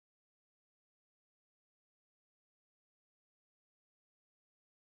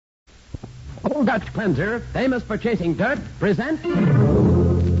Old Dutch Cleanser, famous for chasing dirt, presents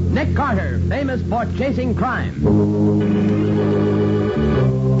Nick Carter, famous for chasing crime.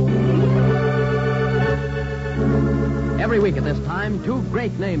 Every week at this time, two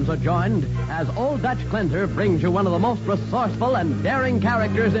great names are joined as Old Dutch Cleanser brings you one of the most resourceful and daring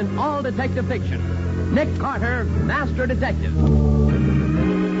characters in all detective fiction. Nick Carter, Master Detective.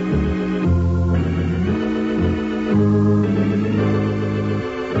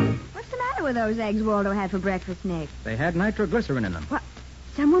 What's the matter with those eggs Waldo had for breakfast, Nick? They had nitroglycerin in them. What?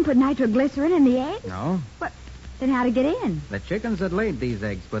 Someone put nitroglycerin in the eggs? No. What? Then how'd it get in? The chickens that laid these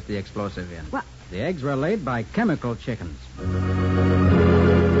eggs put the explosive in. What? The eggs were laid by chemical chickens.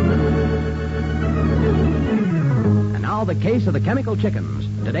 And now the case of the chemical chickens.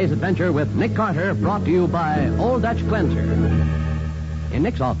 Today's adventure with Nick Carter, brought to you by Old Dutch Cleanser. In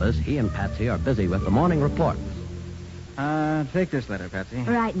Nick's office, he and Patsy are busy with the morning report. Take this letter, Patsy.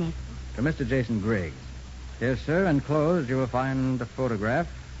 All right, Nick. To Mr. Jason Griggs. Here, sir, enclosed you will find a photograph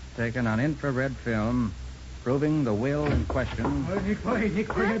taken on infrared film proving the will in question. Oh, Nick, boy,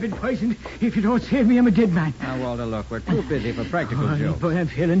 I've been poisoned. If you don't save me, I'm a dead man. Now, Walter, look, we're too busy for practical Nick, jokes. boy, I'm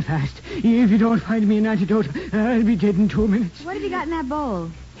failing fast. If you don't find me an antidote, I'll be dead in 2 minutes. What have you got in that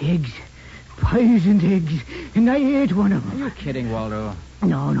bowl? Eggs. Poisoned eggs. And I ate one of Are them. you kidding, Waldo?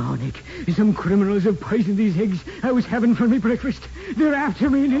 No, Nick. Some criminals have poisoned these eggs I was having for my breakfast. They're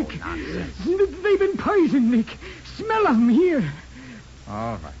after me, Nick. Oh, nonsense. They've been poisoned, Nick. Smell them here.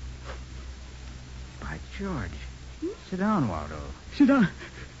 All right. By George. Sit down, Waldo. Sit down.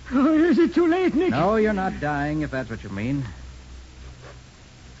 Oh, is it too late, Nick? No, you're not dying, if that's what you mean.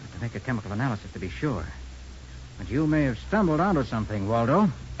 I have to make a chemical analysis to be sure. But you may have stumbled onto something,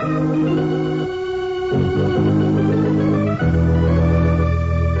 Waldo.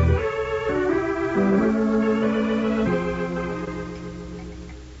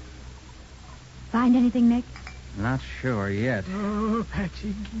 Find anything, Nick? Not sure yet. Oh,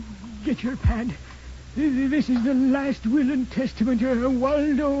 Patsy, get your pad. This is the last will and testament of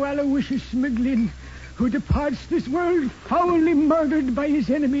Waldo Aloysius McGlynn, who departs this world foully murdered by his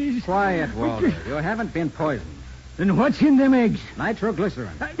enemies. Quiet, Waldo. You haven't been poisoned. Then what's in them eggs?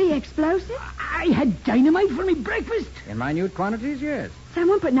 Nitroglycerin. The explosive? I had dynamite for me breakfast. In minute quantities, yes.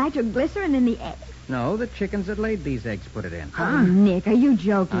 Someone put nitroglycerin in the eggs? No, the chickens that laid these eggs put it in. Oh, Nick, are you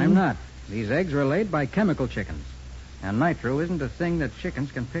joking? I'm not. These eggs were laid by chemical chickens. And nitro isn't a thing that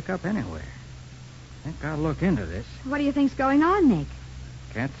chickens can pick up anywhere. I think I'll look into this. What do you think's going on, Nick?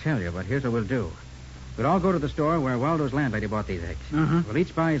 Can't tell you, but here's what we'll do. We'll all go to the store where Waldo's landlady bought these eggs. Uh-huh. We'll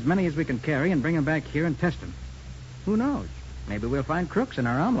each buy as many as we can carry and bring them back here and test them. Who knows? Maybe we'll find crooks in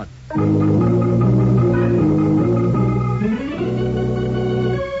our omelet.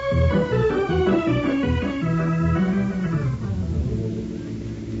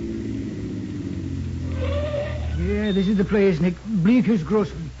 Yeah, this is the place, Nick. Bleeker's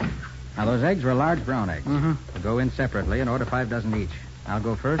Grocery. Now, those eggs were large brown eggs. Uh-huh. We'll go in separately and order 5 dozen each. I'll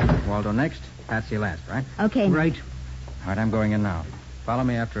go first, Waldo next, Patsy last, right? Okay, Nick. Right. All right, I'm going in now. Follow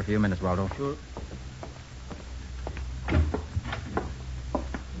me after a few minutes, Waldo. Sure.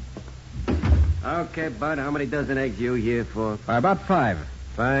 Okay, Bud, how many dozen eggs you here for? About 5.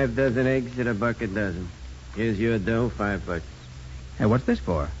 5 dozen eggs at $1 a dozen. Here's your dough, $5. Hey, what's this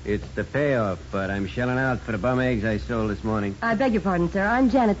for? It's the payoff, Bud. I'm shelling out for the bum eggs I sold this morning. I beg your pardon, sir.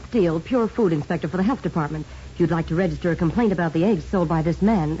 I'm Janet Steele, Pure Food Inspector for the Health Department. If you'd like to register a complaint about the eggs sold by this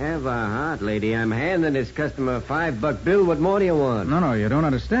man. Have a heart, lady. I'm handing this customer a $5 bill. What more do you want? No, you don't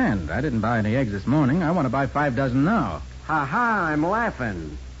understand. I didn't buy any eggs this morning. I want to buy 5 dozen now. Ha, I'm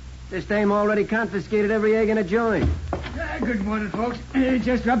laughing. This dame already confiscated every egg in a joint. Good morning, folks.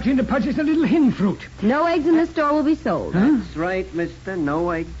 Just dropped in to purchase a little hen fruit. No eggs in this store will be sold. Huh? That's right, mister.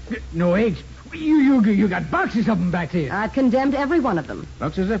 No eggs. No eggs. You got boxes of them back there. I've condemned every one of them.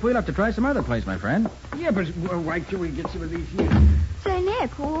 Looks as if we'll have to try some other place, my friend. Yeah, but why can't we get some of these here? Say,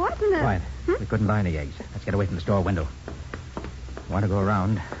 Nick, what's in the... Quiet. We couldn't buy any eggs. Let's get away from the store window. Want to go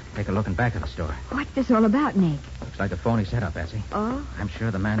around, take a look in back of the store. What's this all about, Nick? Looks like a phony setup, Patsy. Oh? I'm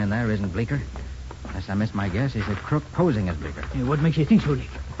sure the man in there isn't Bleeker. Unless I miss my guess, he's a crook posing as Bleeker. Hey, what makes you think so, Nick?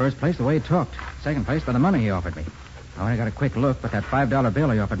 First place, the way he talked. Second place, by the money he offered me. I only got a quick look, but that $5 bill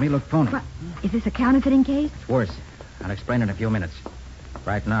he offered me looked phony. What? Is this a counterfeiting case? It's worse. I'll explain in a few minutes.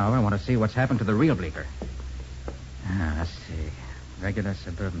 Right now, I want to see what's happened to the real Bleeker. Let's see. Regular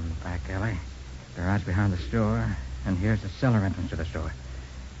suburban back alley. Garage behind the store. And here's the cellar entrance to the store.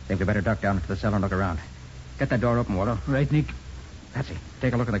 Think we better duck down into the cellar and look around. Get that door open, Waldo. Right, Nick. Patsy,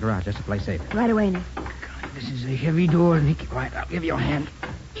 take a look in the garage just to play safe. Right away, Nick. God, this is a heavy door, Nick. Right, I'll give you a hand.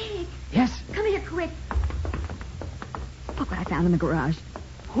 Nick, Yes? come here quick. Look what I found in the garage.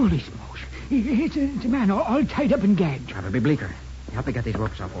 Holy smokes. It's a man all tied up and gagged. Probably Bleecker. Help me get these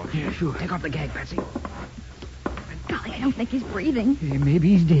ropes off, Walt. Yeah, sure. Take off the gag, Patsy. Golly, I don't think he's breathing. Maybe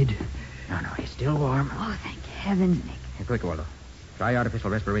he's dead. No, he's still warm. Oh, thank heavens, Nick. Hey, quick, Waldo. Try artificial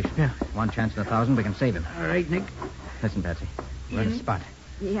respiration. Yeah. One chance in 1,000 we can save him. All right, Nick. Listen, Patsy. We're at a spot.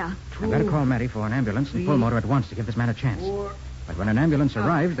 Yeah. I've got to call Matty for an ambulance and pull motor at once to give this man a chance. But when an ambulance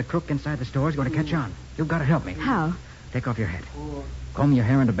arrives, the crook inside the store is going to catch on. You've got to help me. How? Take off your hat. Comb your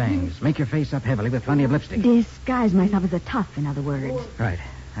hair into bangs. Make your face up heavily with plenty of lipstick. Disguise myself as a tough, in other words. Right.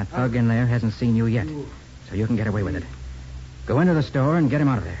 That thug in there hasn't seen you yet, so you can get away with it. Go into the store and get him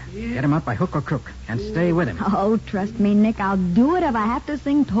out of there. Get him out by hook or crook, and stay with him. Oh, trust me, Nick. I'll do it if I have to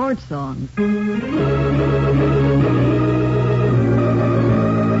sing torch songs.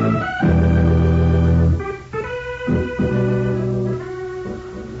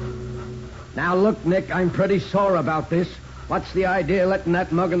 Now, look, Nick, I'm pretty sore about this. What's the idea of letting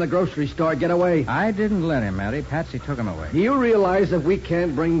that mug in the grocery store get away? I didn't let him, Matty. Patsy took him away. Do you realize that we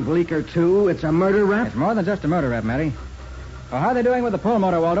can't bring Bleecker, too? It's a murder rap? It's more than just a murder rap, Matty. Well, how are they doing with the pull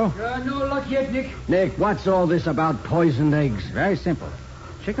motor, Waldo? No luck yet, Nick. Nick, what's all this about poisoned eggs? Very simple.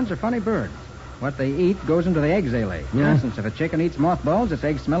 Chickens are funny birds. What they eat goes into the eggs they lay. For Yeah? instance, if a chicken eats mothballs, its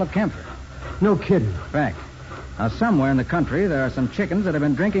eggs smell of camphor. No kidding. Fact. Now, somewhere in the country, there are some chickens that have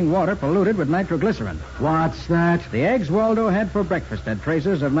been drinking water polluted with nitroglycerin. What's that? The eggs Waldo had for breakfast had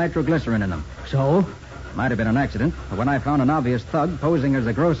traces of nitroglycerin in them. So? Might have been an accident, but when I found an obvious thug posing as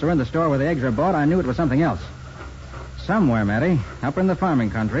the grocer in the store where the eggs are bought, I knew it was something else. Somewhere, Matty, up in the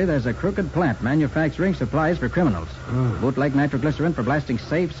farming country, there's a crooked plant manufacturing supplies for criminals. Bootleg nitroglycerin for blasting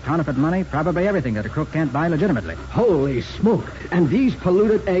safes, counterfeit money, probably everything that a crook can't buy legitimately. Holy smoke. And these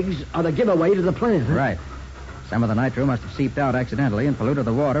polluted eggs are the giveaway to the plant, huh? Right. Some of the nitro must have seeped out accidentally and polluted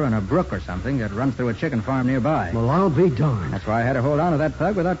the water in a brook or something that runs through a chicken farm nearby. Well, I'll be darned. That's why I had to hold on to that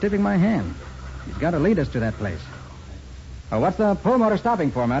thug without tipping my hand. He's got to lead us to that place. Oh, what's the pull motor stopping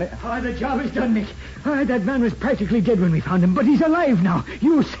for, Matty? The job is done, Nick. That man was practically dead when we found him, but he's alive now.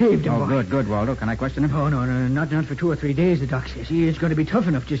 You saved him, Oh, boy. good, Waldo. Can I question him? Oh, no, not for 2 or 3 days, the doc says. It's going to be tough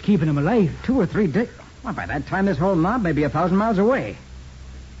enough just keeping him alive. 2 or 3 days? Well, by that time, this whole mob may be 1,000 miles away.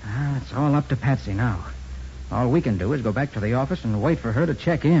 It's all up to Patsy now. All we can do is go back to the office and wait for her to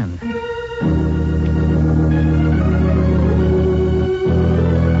check in.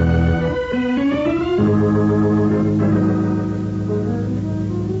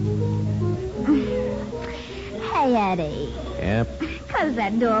 Hey, Eddie. Yep. Close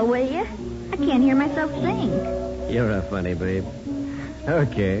that door, will you? I can't hear myself think. You're a funny babe.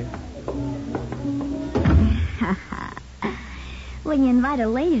 Okay. When you invite a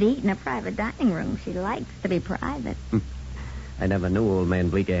lady to eat in a private dining room, she likes to be private. I never knew old man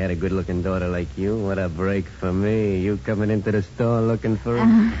Bleecker had a good-looking daughter like you. What a break for me. You coming into the store looking for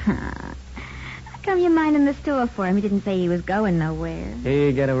him? How come you minding the store for him? He didn't say he was going nowhere.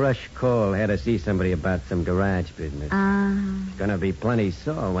 He got a rush call. Had to see somebody about some garage business. Gonna be plenty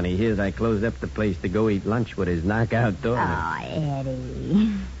sore when he hears I closed up the place to go eat lunch with his knockout daughter. Oh,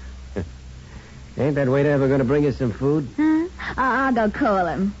 Eddie. Ain't that waiter ever gonna bring us some food? Huh? I'll go call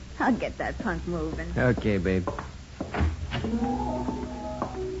him. I'll get that punk moving. Okay, babe.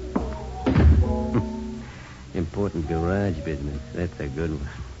 Important garage business. That's a good one.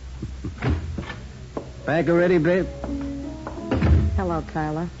 Back already, babe? Hello,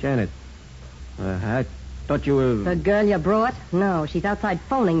 Tyler. Janet. I thought you were... The girl you brought? No, she's outside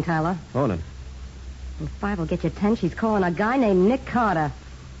phoning, Tyler. Phoning. In 5 will get you 10. She's calling a guy named Nick Carter.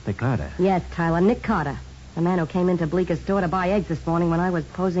 Nick Carter? Yes, Tyler, Nick Carter. The man who came into Bleeker's store to buy eggs this morning when I was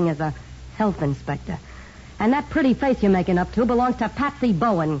posing as a health inspector. And that pretty face you're making up to belongs to Patsy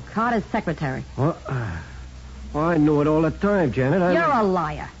Bowen, Carter's secretary. Well, I knew it all the time, Janet. You're a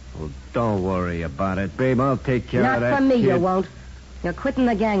liar. Well, don't worry about it, babe. I'll take care Not of that for me, kid. you won't. You're quitting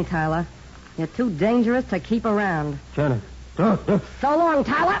the gang, Tyler. You're too dangerous to keep around. Janet. So long,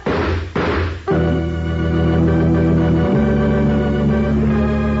 Tyler.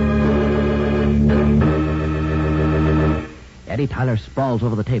 Eddie Tyler sprawls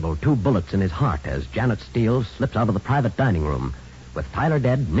over the table, 2 bullets in his heart, as Janet Steele slips out of the private dining room. With Tyler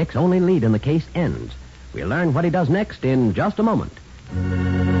dead, Nick's only lead in the case ends. We'll learn what he does next in just a moment.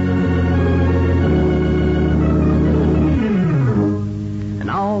 And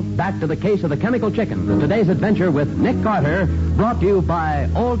now, back to the case of the chemical chicken. Today's adventure with Nick Carter, brought to you by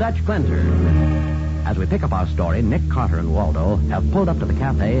Old Dutch Cleanser. As we pick up our story, Nick Carter and Waldo have pulled up to the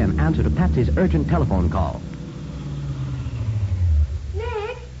cafe in answer to Patsy's urgent telephone call.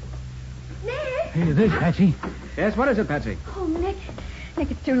 Hey, this, Patsy. Yes, what is it, Patsy? Oh, Nick,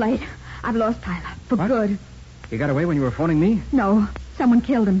 it's too late. I've lost Tyler. For What? good. You got away when you were phoning me? No, someone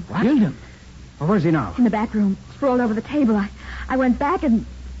killed him. What? Killed him. Well, where's he now? In the back room, sprawled over the table. I went back, and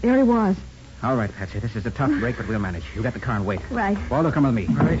there he was. All right, Patsy. This is a tough break, but we'll manage. You get the car and wait. Right. Waldo, come with me.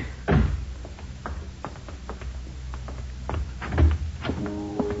 All right.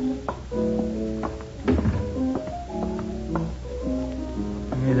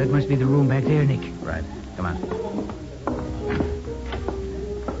 Yeah, that must be the room back there, Nick. Right. Come on.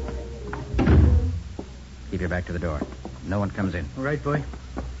 Keep your back to the door. No one comes in. All right, boy.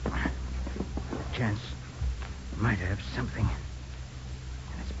 Chance might have something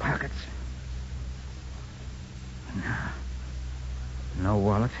in its pockets. No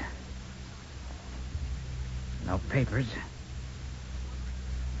wallet. No papers.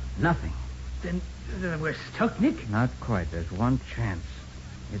 Nothing. Then we're stuck, Nick. Not quite. There's one chance.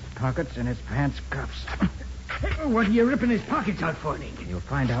 His pockets and his pants cuffs. What are you ripping his pockets out for, Nick? You'll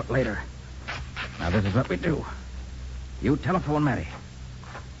find out later. Now, this is what we do. You telephone Matty.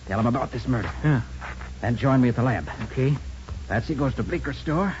 Tell him about this murder. Yeah. Then join me at the lab. Okay. Patsy goes to Bleeker's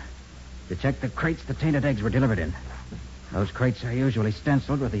store to check the crates the tainted eggs were delivered in. Those crates are usually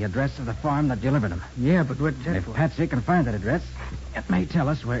stenciled with the address of the farm that delivered them. Yeah, but what's And that if for? Patsy can find that address, it may tell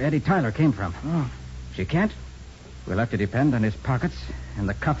us where Eddie Tyler came from. Oh. If she can't, we'll have to depend on his pockets and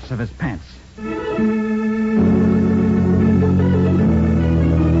the cuffs of his pants.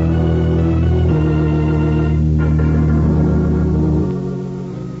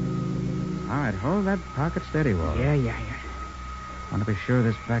 All right, hold that pocket steady, Walter. Yeah. Want to be sure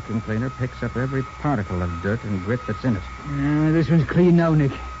this vacuum cleaner picks up every particle of dirt and grit that's in it. This one's clean now,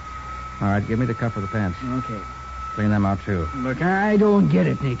 Nick. All right, give me the cuff of the pants. Okay. Clean them out, too. Look, I don't get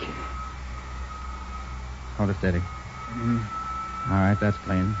it, Nick. Hold it steady. All right, that's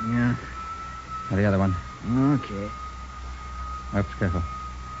clean. Yeah. Now the other one. Okay. Oops, careful.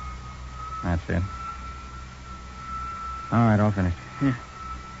 That's it. All right, all finished. Yeah.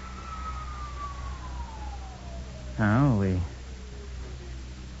 Now we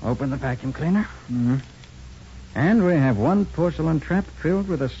open the vacuum cleaner. Mm-hmm. And we have one porcelain trap filled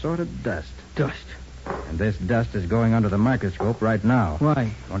with assorted dust. Dust. And this dust is going under the microscope right now.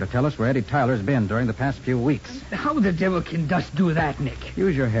 Why? Going to tell us where Eddie Tyler's been during the past few weeks. How the devil can dust do that, Nick?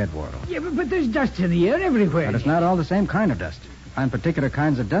 Use your head, Waldo. Yeah, but there's dust in the air everywhere. But it's not all the same kind of dust. You find particular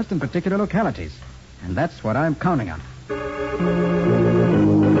kinds of dust in particular localities. And that's what I'm counting on.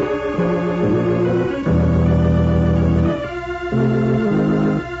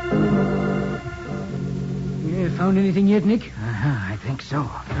 You found anything yet, Nick? I think so.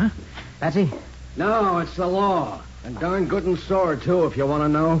 Huh? Patsy? No, it's the law. And darn good and sore, too, if you want to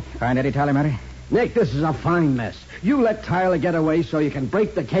know. Find Eddie Tyler, Matty? Nick, this is a fine mess. You let Tyler get away so you can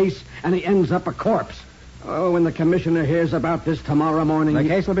break the case, and he ends up a corpse. Oh, when the commissioner hears about this tomorrow morning... The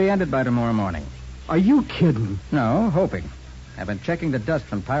case will be ended by tomorrow morning. Are you kidding? No, hoping. I've been checking the dust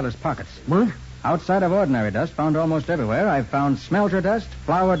from Tyler's pockets. What? Outside of ordinary dust found almost everywhere, I've found smelter dust,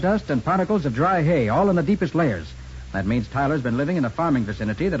 flour dust, and particles of dry hay, all in the deepest layers. That means Tyler's been living in a farming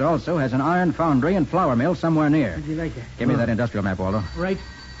vicinity that also has an iron foundry and flour mill somewhere near. Would you like that? Give me that industrial map, Waldo. Right.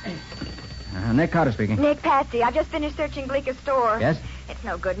 Nick Carter speaking. Nick, Patsy, I've just finished searching Bleeker's store. Yes? It's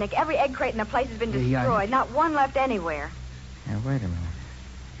no good, Nick. Every egg crate in the place has been Yeah. destroyed. Not one left anywhere. Now, wait a minute.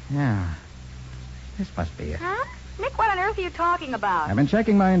 Yeah. This must be it. Huh? Nick, what on earth are you talking about? I've been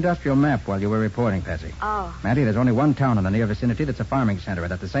checking my industrial map while you were reporting, Patsy. Oh. Matty, there's only one town in the near vicinity that's a farming center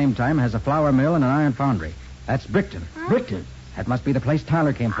and at the same time has a flour mill and an iron foundry. That's Brickton. Huh? Brickton? That must be the place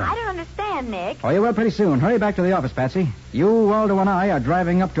Tyler came from. I don't understand, Nick. Oh, you will pretty soon. Hurry back to the office, Patsy. You, Waldo, and I are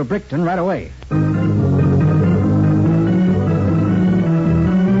driving up to Brickton right away.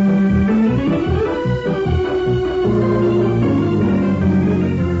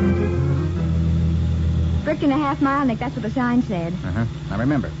 Brickton a half-mile, Nick. That's what the sign said. Uh-huh. Now,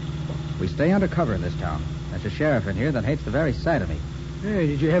 remember, we stay under cover in this town. There's a sheriff in here that hates the very sight of me. Hey,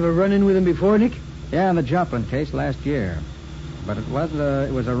 did you have a run-in with him before, Nick? Yeah, in the Joplin case last year. But it was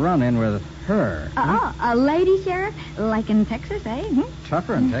a run-in with her. Oh, a lady sheriff? Like in Texas, eh?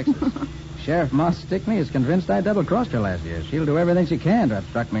 Tougher in Texas. Sheriff Moss Stickney is convinced I double-crossed her last year. She'll do everything she can to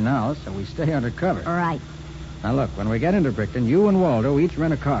obstruct me now, so we stay under cover. All right. Now, look, when we get into Brickton, you and Waldo each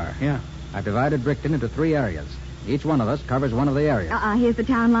rent a car. Yeah. I've divided Brickton into 3 areas. Each one of us covers one of the areas. Here's the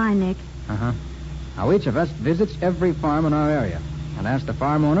town line, Nick. Uh-huh. Now, each of us visits every farm in our area and asks the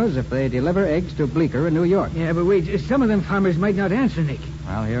farm owners if they deliver eggs to Bleeker in New York. Yeah, but wait, some of them farmers might not answer, Nick.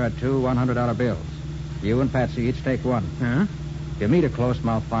 Well, here are 2 $100 bills. You and Patsy each take one. Huh? If you meet a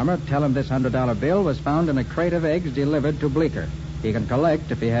close-mouthed farmer, tell him this $100 bill was found in a crate of eggs delivered to Bleeker. He can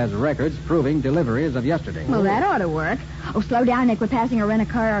collect if he has records proving delivery as of yesterday. Well, that ought to work. Oh, slow down, Nick. We're passing a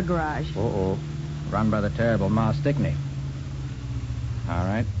rent-a-car garage. Uh-oh. Run by the terrible Ma Stickney. All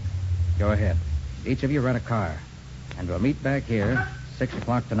right. Go ahead. Each of you rent a car. And we'll meet back here 6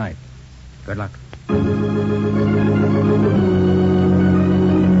 o'clock tonight. Good luck.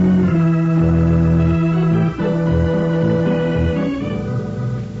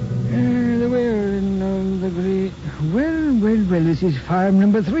 Well, this is farm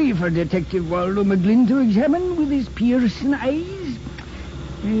number 3 for Detective Waldo McGlynn to examine with his piercing eyes.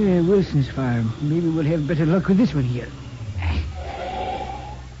 Wilson's farm. Maybe we'll have better luck with this one here.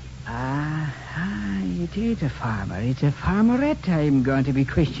 It ain't a farmer. It's a farmerette I'm going to be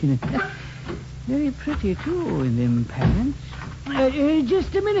questioning. Very pretty, too, in them pants.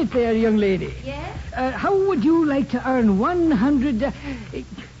 Just a minute there, young lady. Yes? How would you like to earn 100...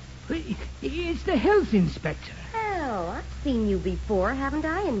 It's the health inspector. Oh, I've seen you before, haven't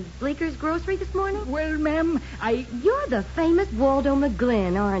I, in Bleeker's grocery this morning? Well, ma'am, You're the famous Waldo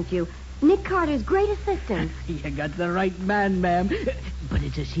McGlynn, aren't you? Nick Carter's great assistant. You got the right man, ma'am. But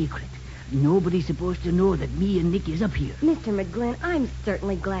it's a secret. Nobody's supposed to know that me and Nick is up here. Mr. McGlynn, I'm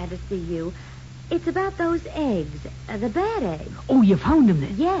certainly glad to see you. It's about those eggs, the bad eggs. Oh, you found them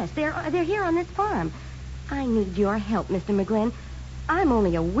then? Yes, they're here on this farm. I need your help, Mr. McGlynn. I'm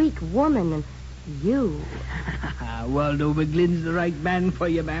only a weak woman, and you... Waldo McGlynn's the right man for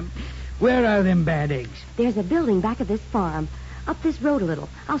you, ma'am. Where are them bad eggs? There's a building back of this farm. Up this road a little.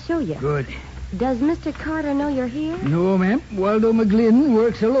 I'll show you. Good. Does Mr. Carter know you're here? No, ma'am. Waldo McGlynn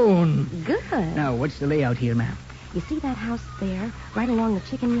works alone. Good. Now, what's the layout here, ma'am? You see that house there, right along the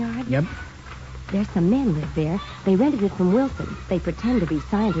chicken yard? Yep. There's some men live there. They rented it from Wilson. They pretend to be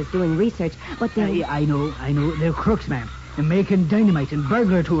scientists doing research, but they're... I know. They're crooks, ma'am. They're making dynamite and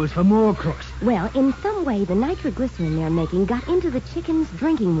burglar tools for more crooks. Well, in some way, the nitroglycerin they're making got into the chicken's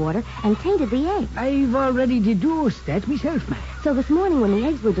drinking water and tainted the eggs. I've already deduced that myself, ma'am. So this morning when the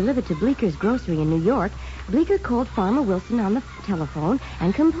eggs were delivered to Bleeker's grocery in New York, Bleeker called Farmer Wilson on the telephone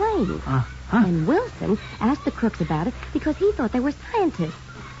and complained. And Wilson asked the crooks about it because he thought they were scientists.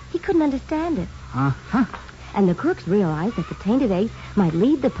 He couldn't understand it. And the crooks realized that the tainted eggs might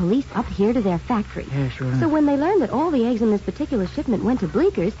lead the police up here to their factory. Yeah, sure. So when they learned that all the eggs in this particular shipment went to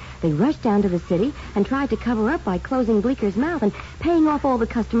Bleeker's, they rushed down to the city and tried to cover up by closing Bleeker's mouth and paying off all the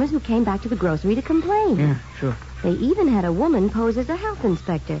customers who came back to the grocery to complain. Yeah, sure. They even had a woman pose as a health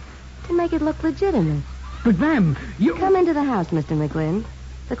inspector to make it look legitimate. But, ma'am, you... Come into the house, Mr. McGlynn.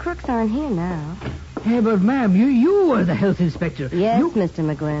 The crooks aren't here now. Hey, but, ma'am, you were the health inspector. Yes,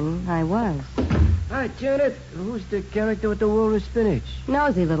 Mr. McGlynn, I was. Hi, Janet. Who's the character with the walrus spinach?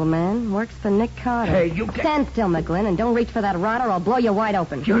 Nosy little man. Works for Nick Carter. Hey, you... Stand still, McGlynn, and don't reach for that rod or I'll blow you wide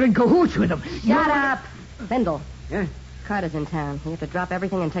open. You're in cahoots with him. Shut up! Bindle. Yeah? Carter's in town. You have to drop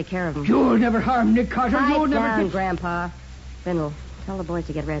everything and take care of him. You'll never harm Nick Carter. Pipe You'll never... down, Grandpa. Bindle, tell the boys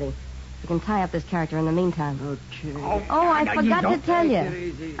to get ready. You can tie up this character in the meantime. Okay. Oh, I forgot to tell Take you. it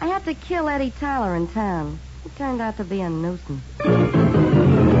easy. I had to kill Eddie Tyler in town. He turned out to be a nuisance.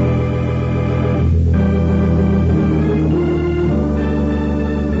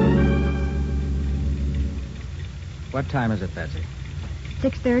 What time is it, Patsy?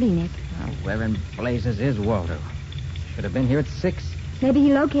 6:30, Nick. Oh, where in blazes is Waldo? Should have been here at 6. Maybe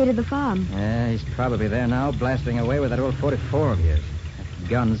he located the farm. Yeah, he's probably there now, blasting away with that old 44 of his. That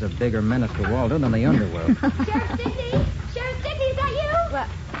gun's a bigger menace to Waldo than the underworld. Sheriff Stickney! Sheriff Stickney, is that you? What?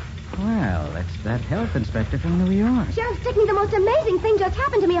 Well, it's that health inspector from New York. Sheriff Stickney, the most amazing thing just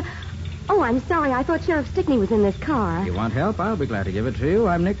happened to me. Oh, I'm sorry. I thought Sheriff Stickney was in this car. You want help? I'll be glad to give it to you.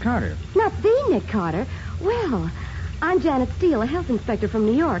 I'm Nick Carter. Not the Nick Carter. Well, I'm Janet Steele, a health inspector from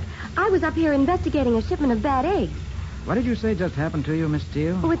New York. I was up here investigating a shipment of bad eggs. What did you say just happened to you, Miss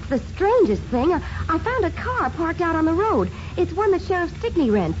Steele? Oh, it's the strangest thing. I found a car parked out on the road. It's one that Sheriff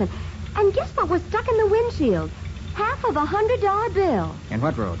Stickney rents. And guess what was stuck in the windshield? Half of $100 bill. In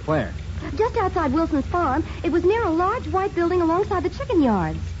what road? Where? Just outside Wilson's farm. It was near a large white building alongside the chicken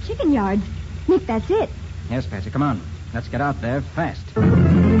yards. Chicken yards? Nick, that's it. Yes, Patsy, come on. Let's get out there fast.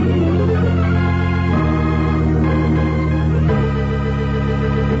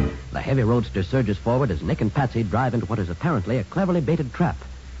 The heavy roadster surges forward as Nick and Patsy drive into what is apparently a cleverly baited trap.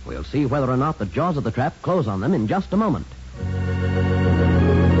 We'll see whether or not the jaws of the trap close on them in just a moment.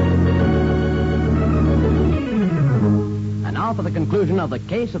 And now for the conclusion of the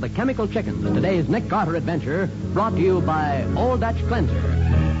case of the chemical chickens. Today's Nick Carter adventure brought to you by Old Dutch Cleanser.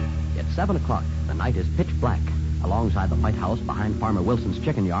 It's 7 o'clock. The night is pitch black. Alongside the White House behind Farmer Wilson's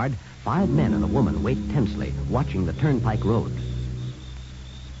chicken yard, 5 men and a woman wait tensely, watching the turnpike road.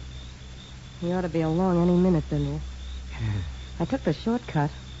 He ought to be along any minute, Bindle. I took the shortcut.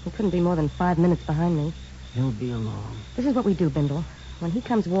 He couldn't be more than 5 minutes behind me. He'll be along. This is what we do, Bindle. When he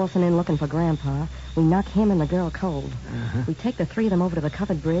comes waltzing in looking for Grandpa, we knock him and the girl cold. We take the three of them over to the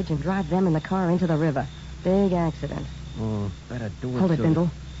covered bridge and drive them in the car into the river. Big accident. Oh, better do it. Hold it,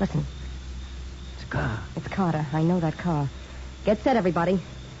 Bindle. Listen. It's a car. It's Carter. I know that car. Get set, everybody.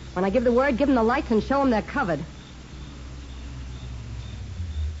 When I give the word, give them the lights and show them they're covered.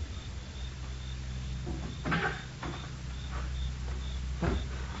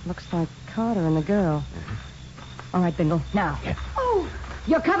 Looks like Carter and the girl. All right, Bindle. Now. Yeah. Oh,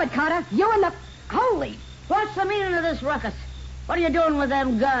 you're covered, Carter. You and the... Holy... What's the meaning of this ruckus? What are you doing with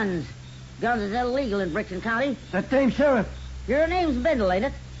them guns? Guns is illegal in Brixton County. That dame sheriff. Your name's Bindle, ain't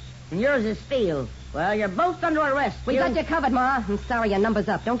it? And yours is Steele. Well, you're both under arrest. We got you covered, Ma. I'm sorry, your number's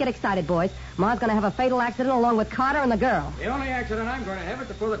up. Don't get excited, boys. Ma's going to have a fatal accident along with Carter and the girl. The only accident I'm going to have is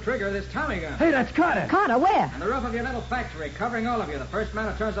to pull the trigger of this Tommy gun. Hey, that's Carter. Carter, where? On the roof of your little factory, covering all of you. The first man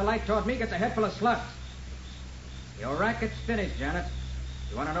who turns the light toward me gets a head full of slugs. Your racket's finished, Janet.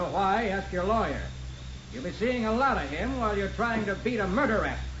 You want to know why? Ask your lawyer. You'll be seeing a lot of him while you're trying to beat a murder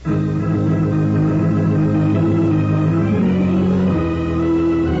rap.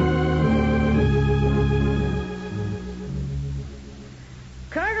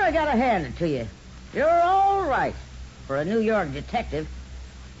 Carter, I gotta hand it to you. You're all right for a New York detective.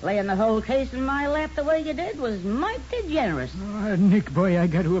 Laying the whole case in my lap the way you did was mighty generous. Oh, Nick, boy, I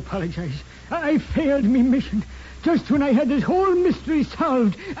got to apologize. I failed me mission. Just when I had this whole mystery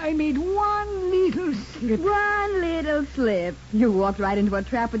solved, I made one little slip. One little slip. You walked right into a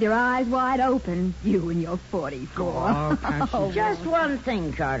trap with your eyes wide open. You and your 44. Oh, Patsy. Just one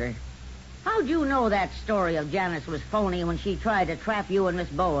thing, Carter. How'd you know that story of Janice was phony when she tried to trap you and Miss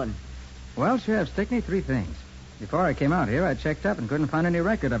Bowen? Well, Sheriff Stickney, 3 things. Before I came out here, I checked up and couldn't find any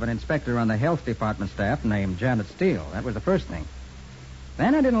record of an inspector on the health department staff named Janet Steele. That was the first thing.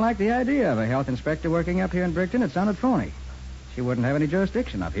 Then I didn't like the idea of a health inspector working up here in Brickton. It sounded phony. She wouldn't have any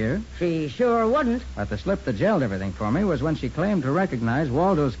jurisdiction up here. She sure wouldn't. But the slip that gelled everything for me was when she claimed to recognize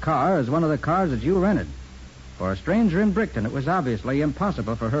Waldo's car as one of the cars that you rented. For a stranger in Brickton, it was obviously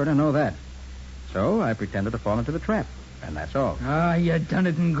impossible for her to know that. So I pretended to fall into the trap, and that's all. Ah, you done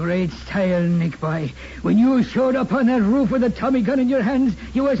it in great style, Nick, boy. When you showed up on that roof with a Tommy gun in your hands,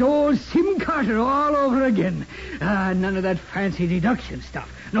 you was old Sim Carter all over again. Ah, none of that fancy deduction stuff.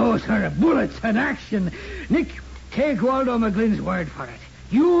 No, sir, bullets and action. Nick, take Waldo McGlynn's word for it.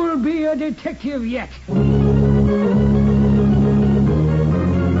 You'll be a detective yet.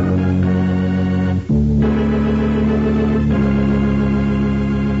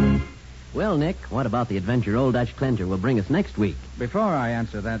 Well, Nick, what about the adventure Old Dutch Cleanser will bring us next week? Before I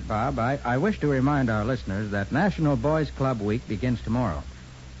answer that, Bob, I wish to remind our listeners that National Boys Club Week begins tomorrow.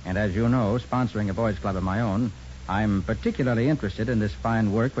 And as you know, sponsoring a boys' club of my own, I'm particularly interested in this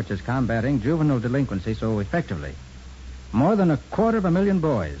fine work which is combating juvenile delinquency so effectively. More than 250,000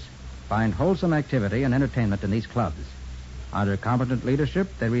 boys find wholesome activity and entertainment in these clubs. Under competent leadership,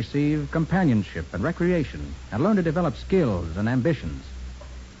 they receive companionship and recreation and learn to develop skills and ambitions.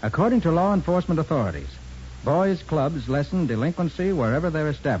 According to law enforcement authorities, boys' clubs lessen delinquency wherever they're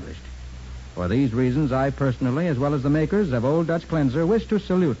established. For these reasons, I personally, as well as the makers of Old Dutch Cleanser, wish to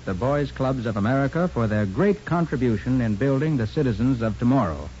salute the boys' clubs of America for their great contribution in building the citizens of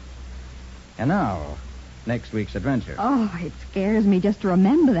tomorrow. And now, next week's adventure. Oh, it scares me just to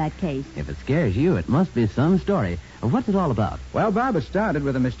remember that case. If it scares you, it must be some story. What's it all about? Well, Bob, it started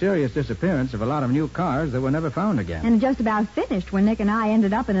with the mysterious disappearance of a lot of new cars that were never found again. And it just about finished when Nick and I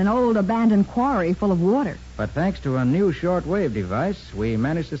ended up in an old abandoned quarry full of water. But thanks to a new shortwave device, we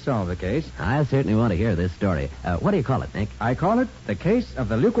managed to solve the case. I certainly want to hear this story. What do you call it, Nick? I call it the case of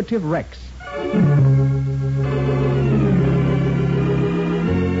the lucrative Rex.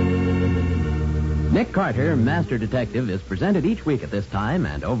 Nick Carter, Master Detective, is presented each week at this time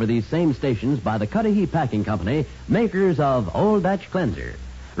and over these same stations by the Cudahy Packing Company, makers of Old Dutch Cleanser.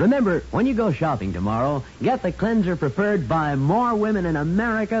 Remember, when you go shopping tomorrow, get the cleanser preferred by more women in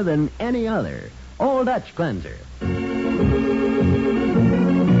America than any other. Old Dutch Cleanser.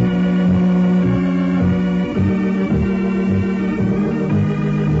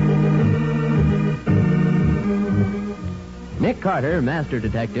 Nick Carter, Master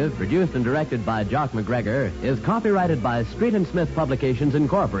Detective, produced and directed by Jock MacGregor, is copyrighted by Street and Smith Publications,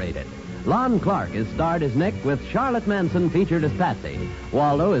 Incorporated. Lon Clark is starred as Nick, with Charlotte Manson featured as Patsy.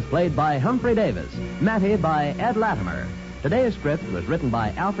 Waldo is played by Humphrey Davis. Mattie by Ed Latimer. Today's script was written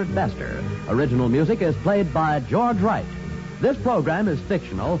by Alfred Bester. Original music is played by George Wright. This program is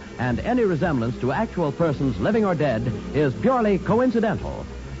fictional, and any resemblance to actual persons living or dead is purely coincidental.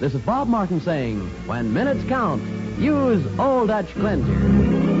 This is Bob Martin saying, when minutes count, use Old Dutch Cleanser.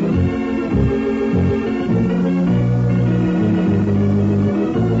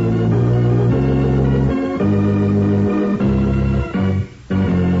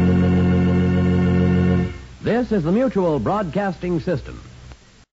 This is the Mutual Broadcasting System.